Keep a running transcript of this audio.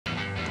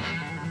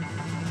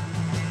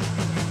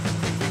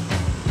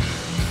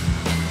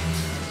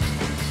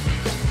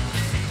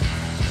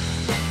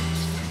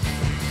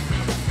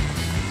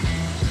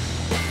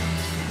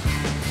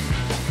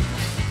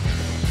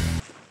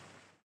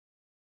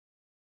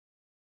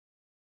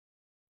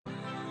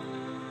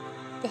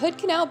The Hood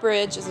Canal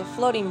Bridge is a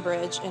floating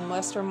bridge in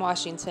western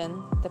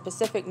Washington, the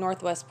Pacific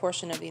Northwest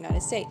portion of the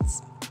United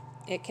States.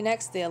 It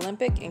connects the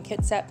Olympic and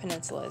Kitsap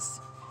Peninsulas.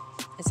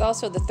 It's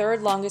also the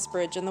third longest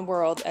bridge in the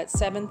world at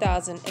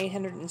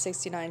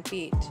 7,869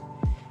 feet.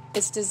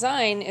 Its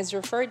design is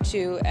referred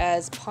to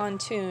as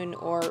pontoon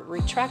or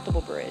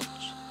retractable bridge.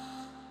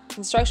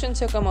 Construction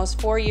took almost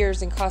 4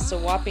 years and cost a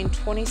whopping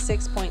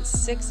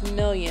 $26.6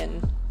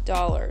 million.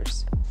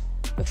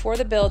 Before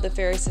the build, the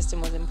ferry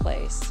system was in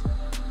place.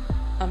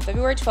 On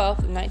February 12,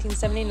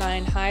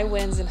 1979, high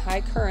winds and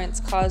high currents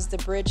caused the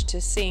bridge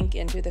to sink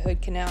into the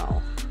Hood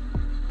Canal.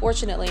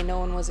 Fortunately, no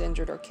one was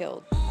injured or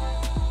killed.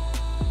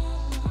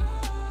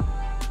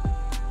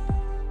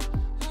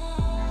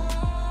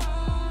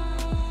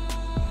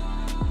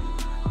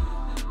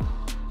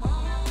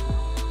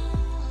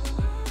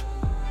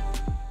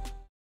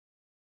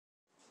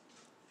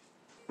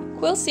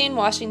 Quilcene,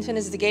 Washington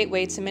is the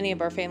gateway to many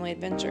of our family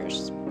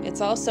adventures.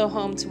 It's also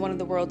home to one of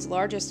the world's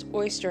largest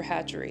oyster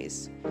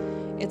hatcheries.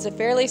 It's a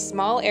fairly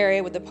small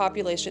area with a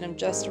population of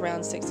just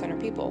around 600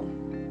 people.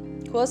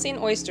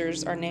 Quilcene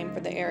oysters are named for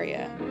the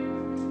area.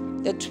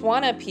 The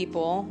Twana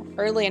people,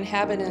 early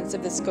inhabitants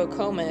of the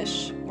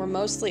Skokomish, were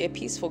mostly a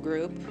peaceful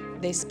group.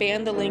 They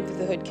spanned the length of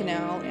the Hood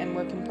Canal and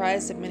were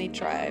comprised of many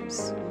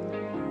tribes.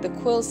 The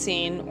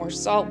Quilcene, or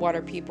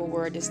saltwater people,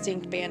 were a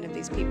distinct band of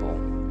these people.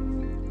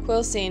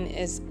 Quilcene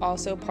is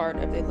also part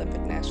of the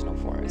Olympic National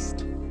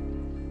Forest.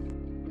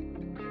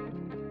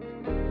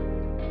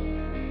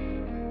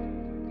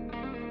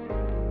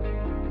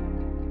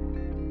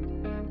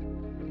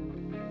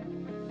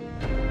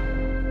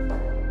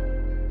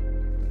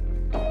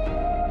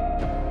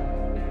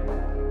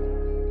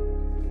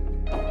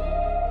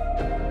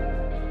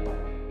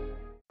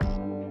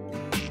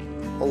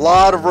 A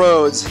lot of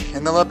roads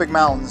in the Olympic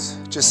Mountains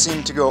just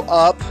seem to go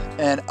up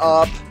and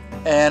up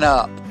and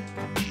up.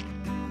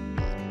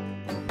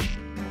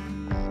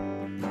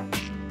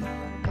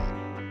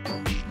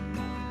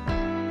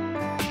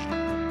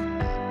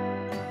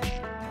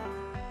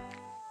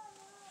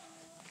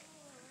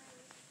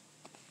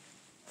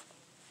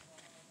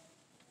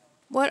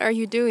 What are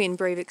you doing,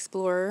 brave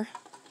explorer?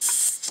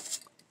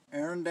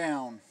 Airing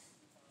down.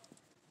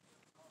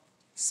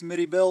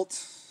 Smitty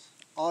built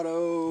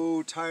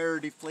auto tire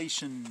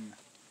deflation.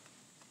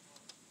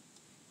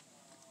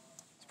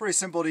 It's pretty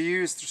simple to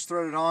use. Just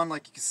thread it on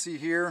like you can see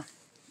here.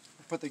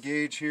 Put the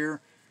gauge here.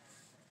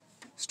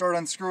 Start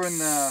unscrewing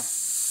the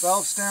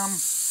valve stem.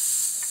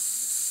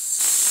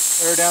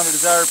 Air down to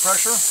desired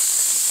pressure.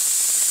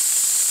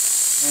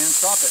 And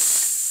stop it.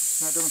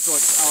 Now it doesn't feel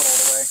like it's out all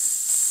the way.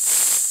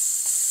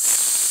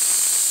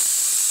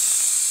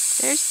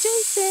 There's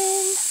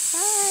Jason.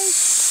 Hi.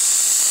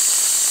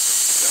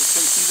 Gotta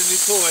come see the new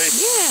toy.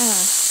 Yeah.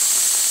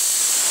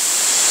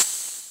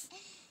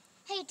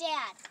 Hey,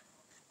 Dad.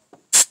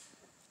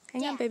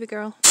 Hang on, baby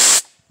girl.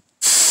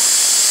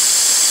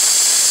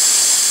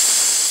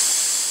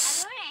 I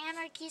wrote an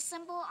anarchy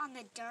symbol on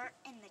the dirt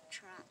in the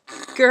truck.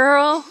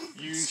 Girl.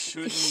 You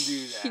shouldn't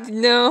do that.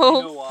 No.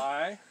 You know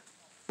why?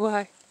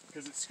 Why?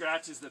 Because it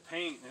scratches the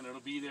paint and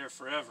it'll be there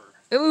forever.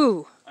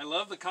 Ooh. I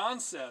love the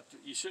concept.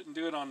 You shouldn't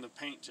do it on the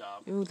paint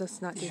job. Ooh, let's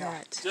not do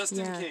that. Just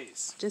in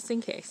case. Just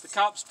in case. The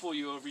cops pull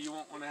you over, you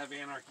won't want to have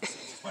anarchy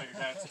symbols by your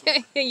dad's door.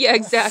 Yeah,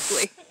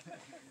 exactly.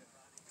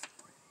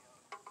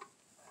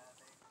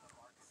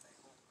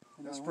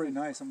 That's pretty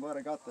nice. I'm glad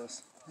I got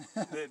this.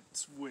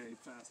 It's way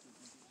faster.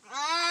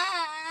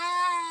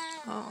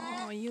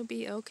 Oh, you'll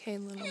be okay,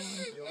 little one.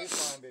 You'll be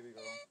fine, baby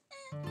girl.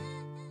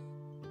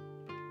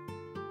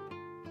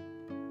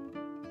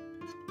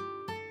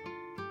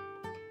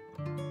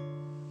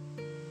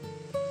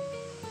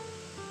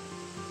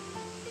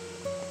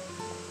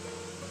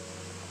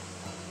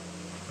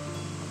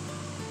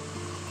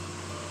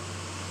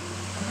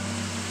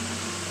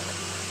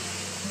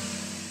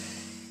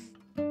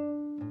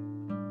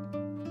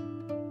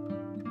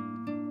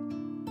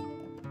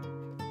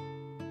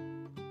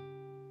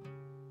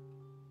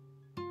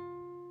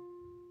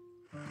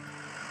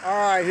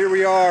 Alright, here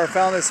we are.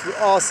 Found this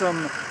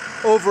awesome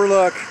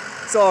overlook.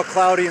 It's all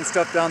cloudy and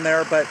stuff down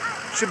there, but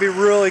should be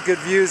really good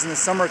views in the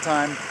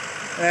summertime.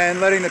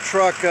 And letting the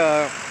truck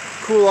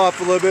cool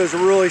off a little bit. There's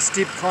a really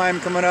steep climb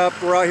coming up.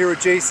 We're out here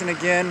with Jason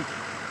again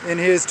in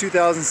his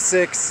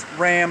 2006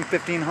 Ram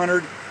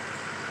 1500.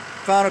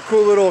 Found a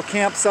cool little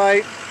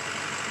campsite.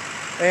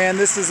 And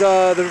this is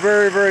the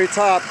very, very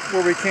top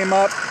where we came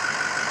up.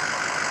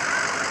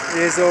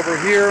 Is over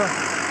here.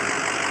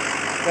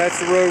 That's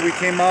the road we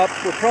came up.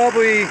 We'll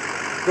probably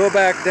go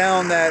back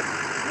down that.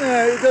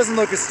 It doesn't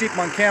look as steep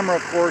on camera,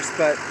 of course,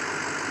 but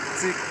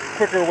it's a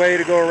quicker way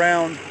to go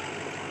around.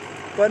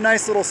 But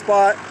nice little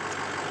spot.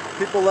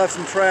 People left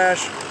some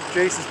trash.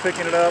 Jason's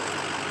picking it up.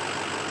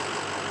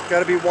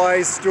 Got to be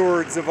wise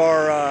stewards of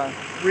our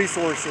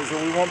resources,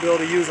 or we won't be able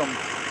to use them.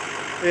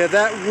 Yeah,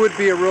 that would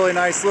be a really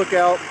nice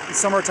lookout. In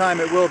summertime,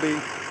 it will be.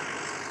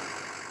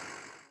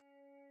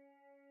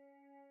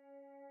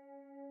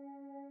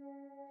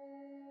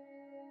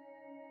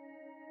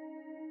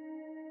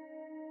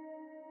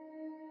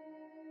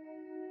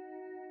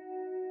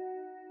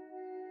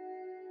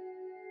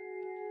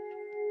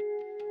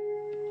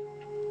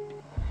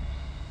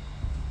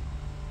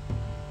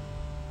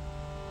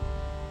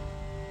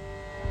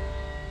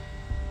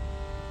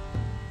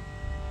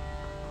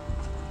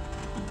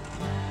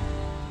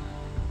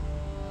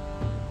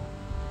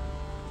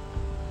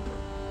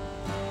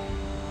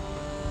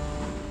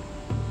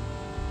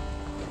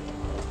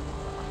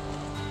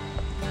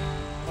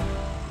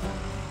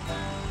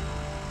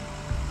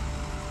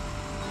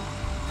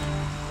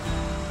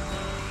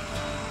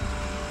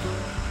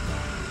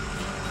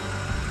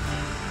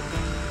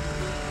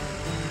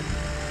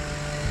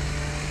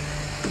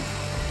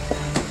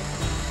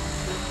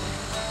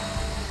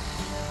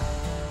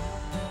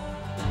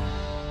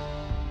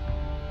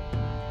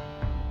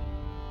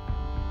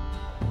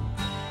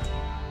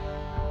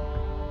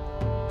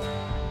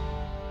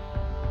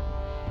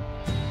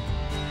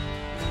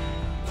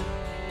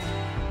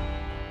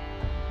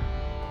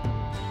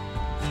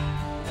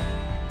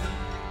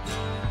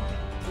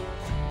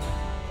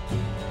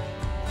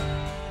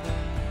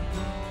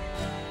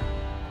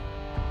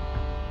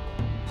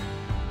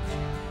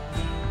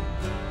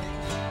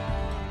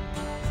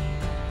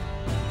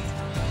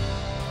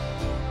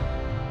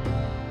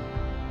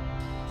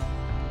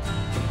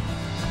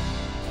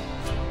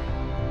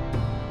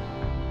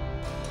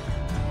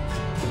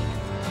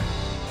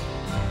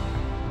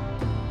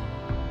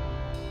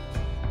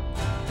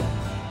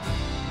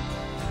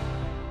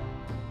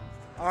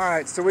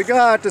 Alright, so we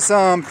got to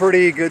some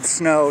pretty good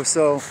snow,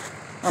 so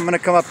I'm going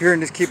to come up here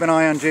and just keep an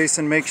eye on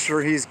Jason, make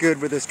sure he's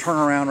good with this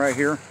turnaround right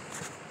here.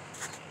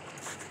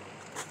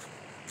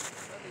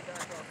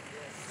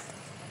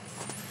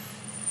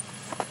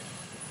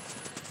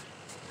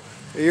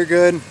 You're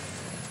good.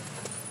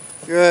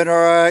 Good,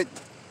 alright.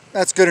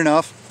 That's good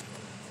enough.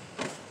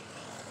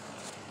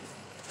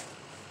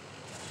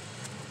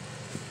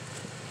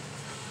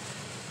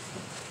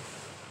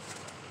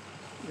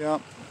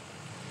 Yep.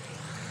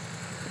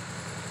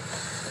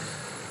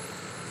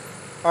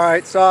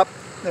 Alright, stop.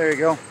 There you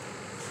go.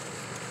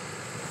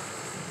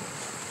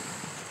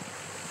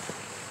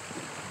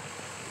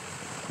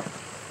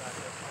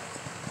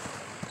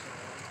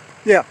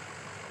 Yeah.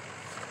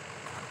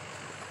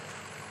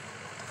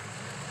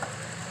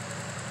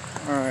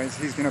 Alright,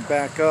 so he's going to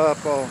back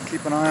up. I'll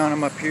keep an eye on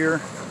him up here.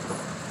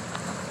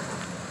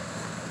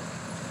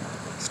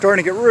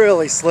 Starting to get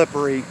really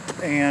slippery,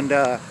 and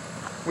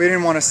we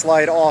didn't want to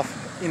slide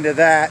off into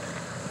that.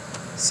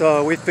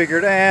 So we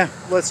figured,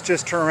 let's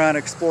just turn around and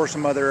explore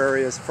some other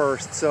areas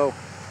first. So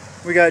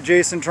we got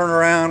Jason turn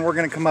around. We're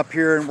going to come up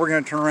here and we're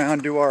going to turn around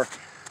and do our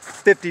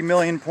 50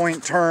 million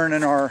point turn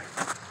in our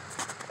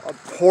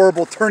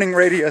horrible turning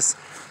radius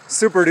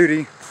Super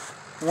Duty.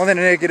 One of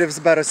the negatives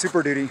about a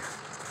Super Duty,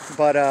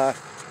 but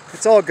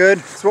it's all good.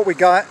 It's what we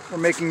got. We're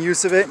making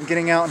use of it and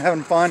getting out and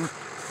having fun,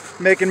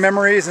 making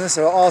memories, and this is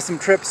an awesome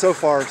trip so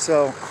far.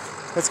 So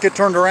let's get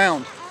turned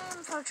around.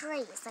 For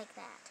trees like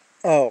that.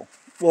 Oh,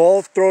 well,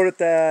 I'll throw it at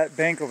that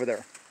bank over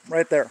there,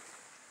 right there.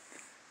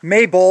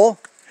 Mabel,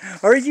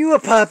 are you a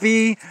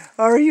puppy?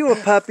 Are you a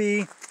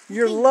puppy?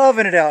 You're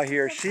loving it out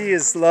here. She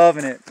is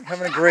loving it,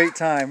 having a great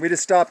time. We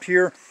just stopped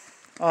here,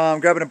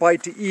 grabbing a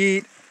bite to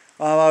eat.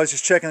 I was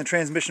just checking the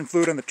transmission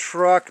fluid on the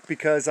truck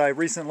because I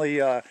recently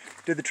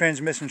did the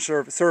transmission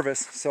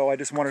service, so I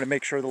just wanted to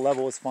make sure the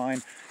level was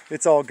fine.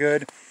 It's all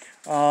good.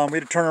 We had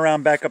to turn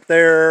around back up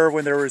there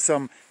when there was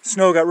some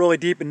snow got really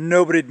deep and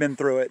nobody had been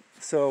through it.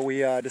 So we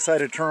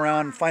decided to turn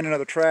around and find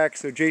another track.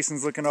 So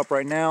Jason's looking up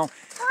right now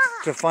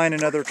to find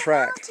another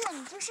track.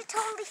 Mountain. You should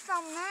totally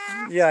film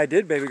that. Yeah, I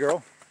did, baby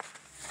girl.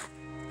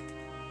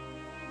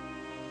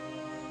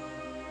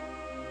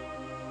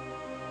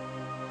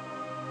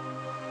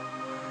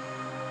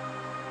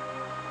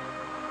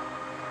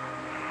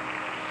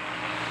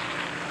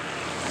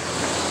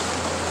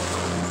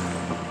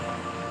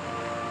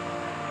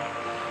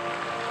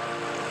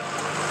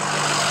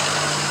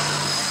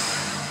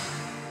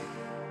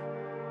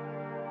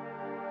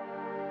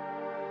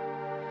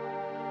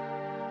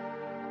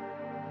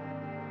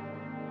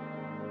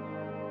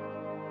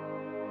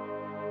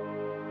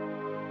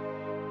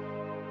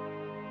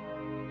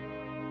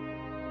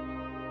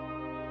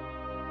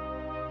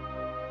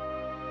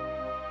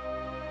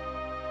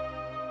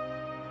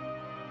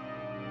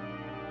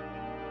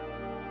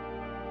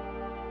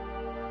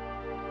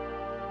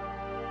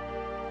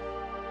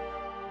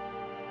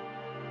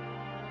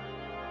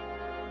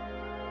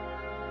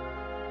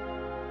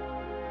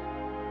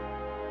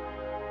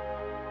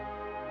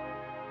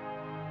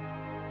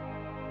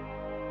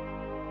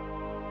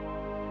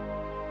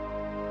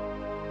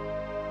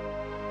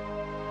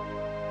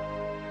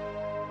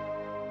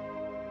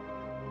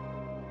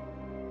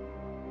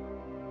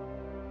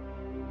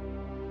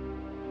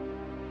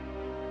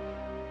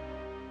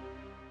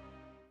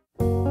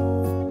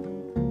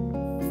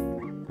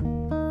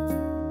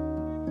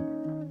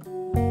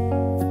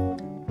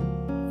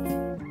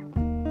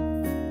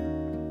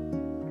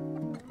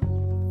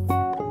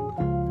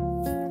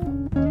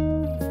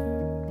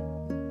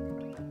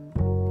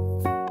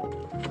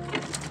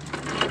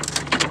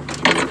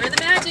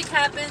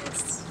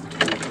 Happens.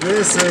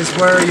 This is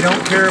where you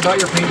don't care about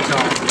your paint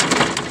job.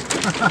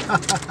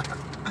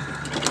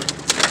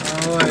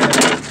 Oh yeah.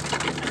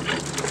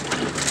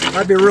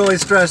 I'd be really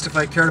stressed if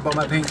I cared about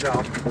my paint job.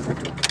 Out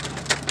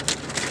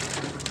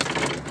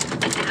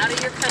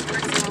of your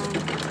comfort zone.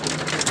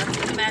 That's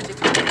where the magic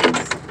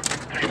happens.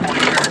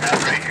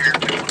 Right here,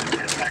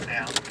 back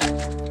down.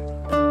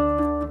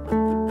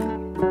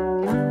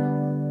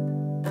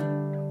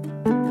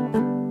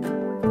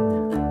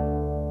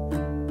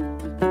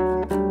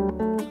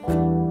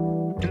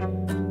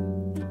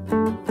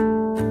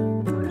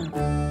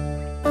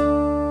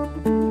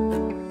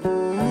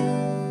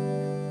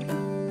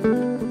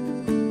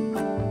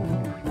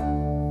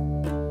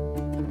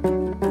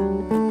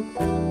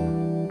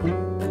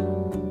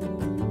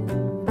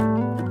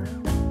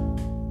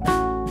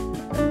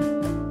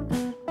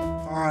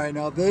 Alright,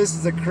 now this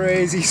is a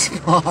crazy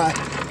spot.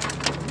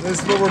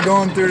 This is what we're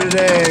going through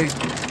today.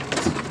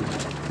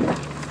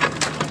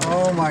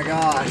 Oh my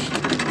gosh.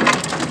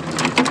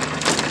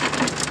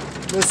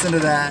 Listen to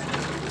that.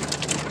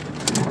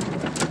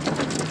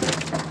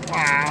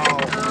 Wow.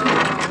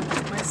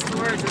 Oh, my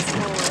storage is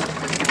full.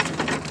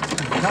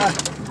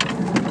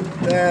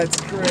 That's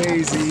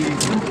crazy.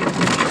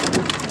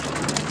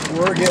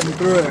 We're getting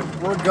through it.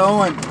 We're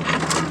going.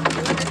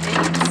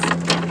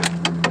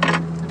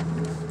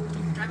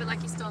 Drive it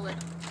like you stole it.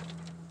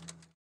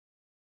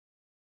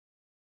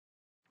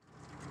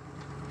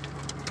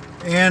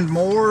 And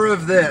more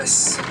of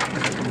this.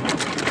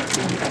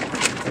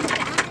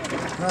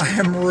 I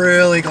am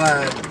really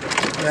glad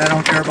that I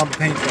don't care about the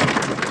paint job.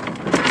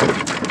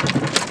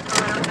 Oh,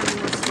 I don't have any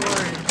more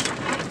storage.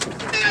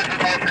 This is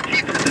all for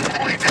keeps at this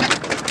point.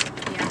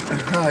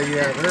 Yeah. Oh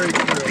yeah, very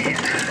true.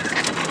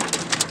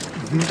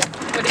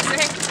 What do you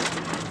think?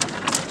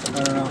 I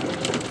don't know.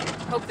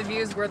 Hope the view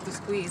is worth the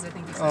squeeze, I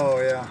think you said.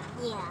 Oh yeah.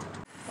 Yeah.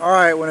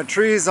 Alright, when a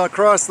tree's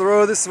across the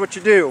road, this is what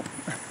you do.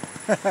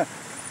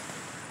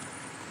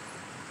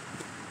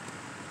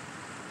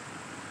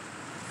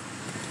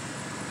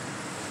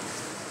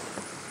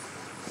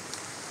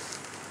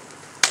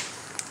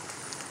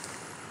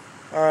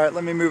 Alright,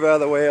 let me move out of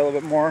the way a little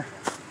bit more.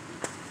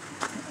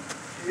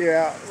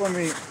 Yeah, let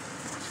me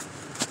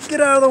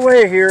get out of the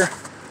way here.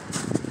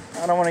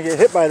 I don't want to get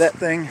hit by that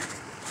thing.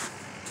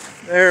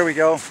 There we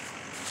go.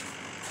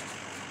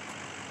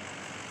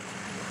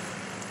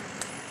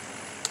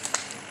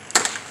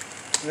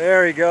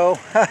 There you go.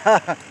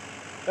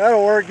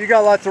 That'll work. You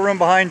got lots of room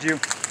behind you.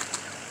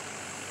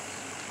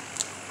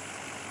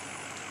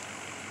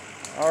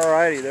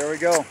 Alrighty, there we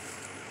go.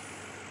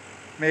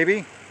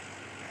 Maybe?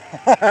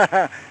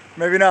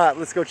 Maybe not.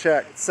 Let's go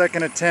check.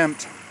 Second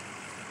attempt.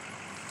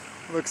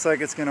 Looks like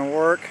it's gonna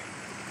work.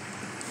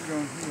 Keep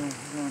going, keep going,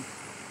 keep going.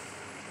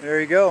 There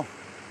you go.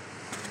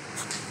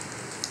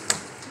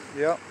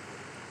 Yep.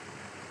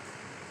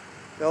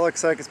 That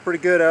looks like it's pretty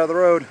good out of the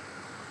road.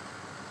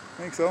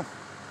 I think so.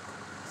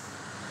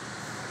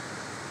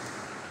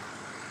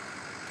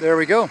 There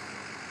we go.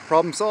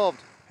 Problem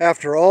solved.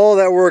 After all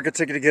that work it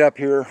took to get up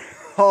here,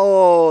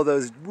 all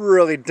those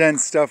really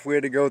dense stuff we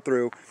had to go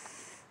through,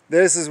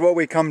 this is what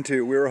we come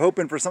to. We were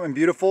hoping for something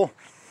beautiful.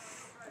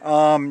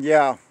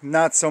 Yeah,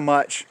 not so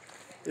much.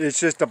 It's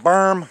just a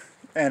berm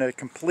and a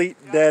complete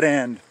dead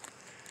end.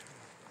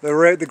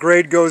 The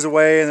grade goes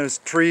away and there's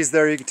trees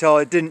there. You can tell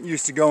it didn't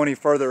used to go any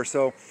further,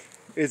 so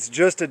it's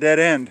just a dead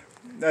end.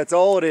 That's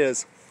all it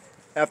is.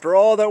 After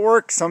all that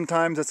work,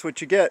 sometimes that's what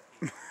you get.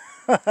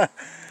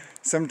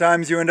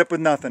 Sometimes you end up with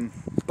nothing,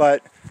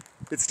 but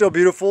it's still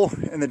beautiful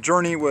and the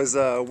journey was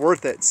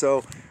worth it.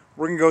 So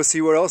we're gonna go see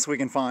what else we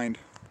can find.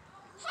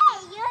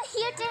 Hey,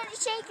 you didn't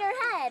shake your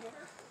head.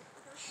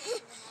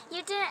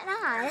 You didn't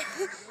not.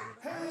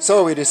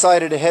 So we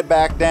decided to head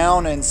back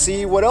down and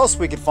see what else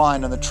we could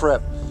find on the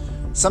trip.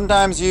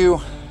 Sometimes you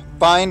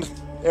find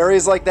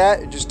areas like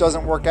that, it just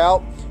doesn't work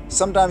out.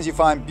 Sometimes you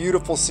find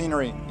beautiful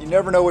scenery. You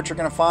never know what you're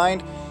gonna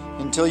find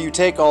until you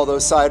take all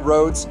those side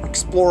roads,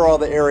 explore all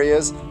the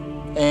areas,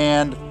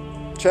 and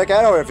check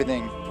out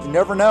everything. You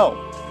never know.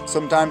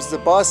 Sometimes it's a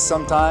bust,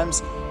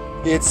 sometimes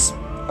it's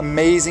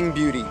amazing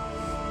beauty.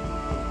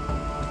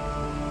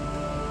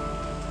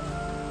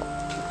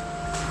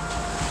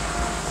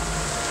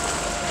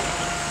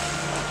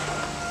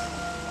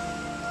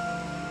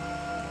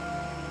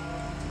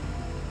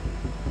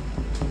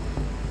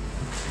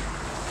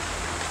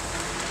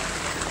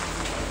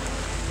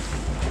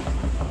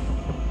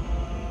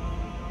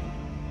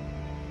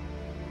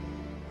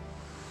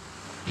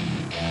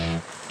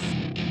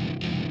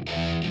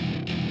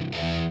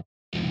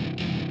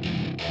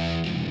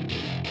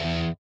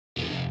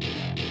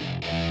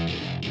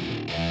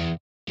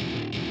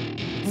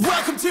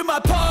 Welcome to my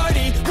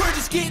party, we're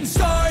just getting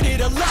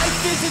started. A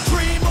life is a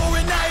dream or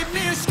a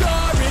nightmare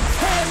scarring.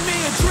 Hand me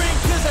a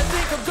drink, cause I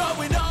think I'm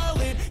going all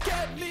in.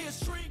 Get me a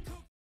shrink.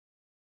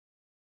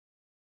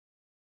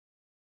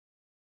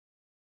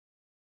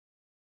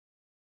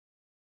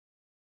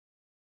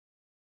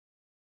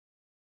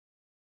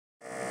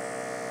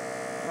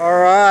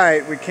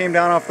 Alright, we came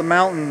down off the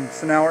mountain,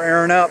 so now we're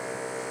airing up.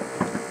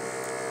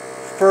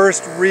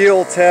 First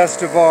real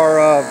test of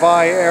our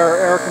Vi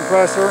air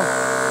compressor.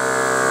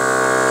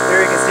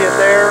 There you can see it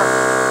there.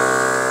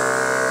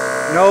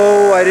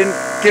 No, I didn't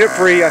get it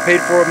free. I paid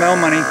for it with my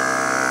own money.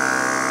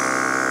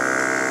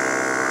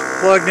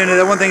 Plugged into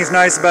that. One thing that's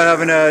nice about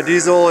having a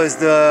diesel is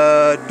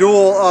the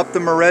dual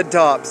Optima red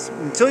tops.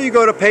 Until you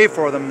go to pay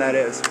for them, that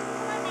is.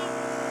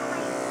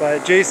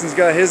 But Jason's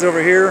got his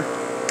over here.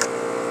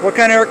 What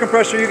kind of air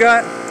compressor you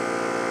got?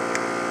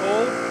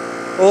 Old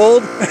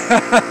Old?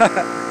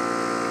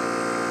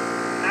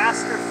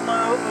 Master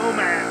Flow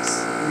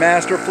Omax.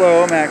 Master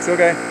Flow Omax,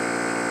 okay.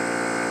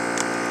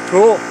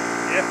 Cool.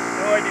 Yeah,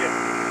 no idea.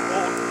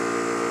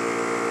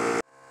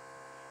 Old.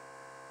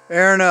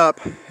 Airing up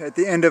at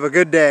the end of a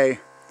good day.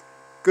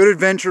 Good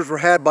adventures were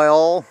had by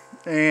all,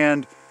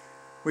 and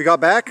we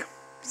got back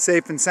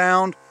safe and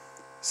sound.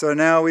 So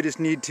now we just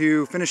need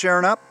to finish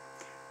airing up,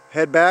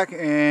 head back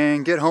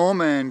and get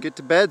home and get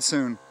to bed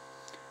soon.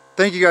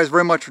 Thank you guys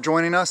very much for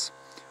joining us.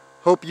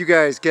 Hope you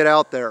guys get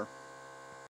out there.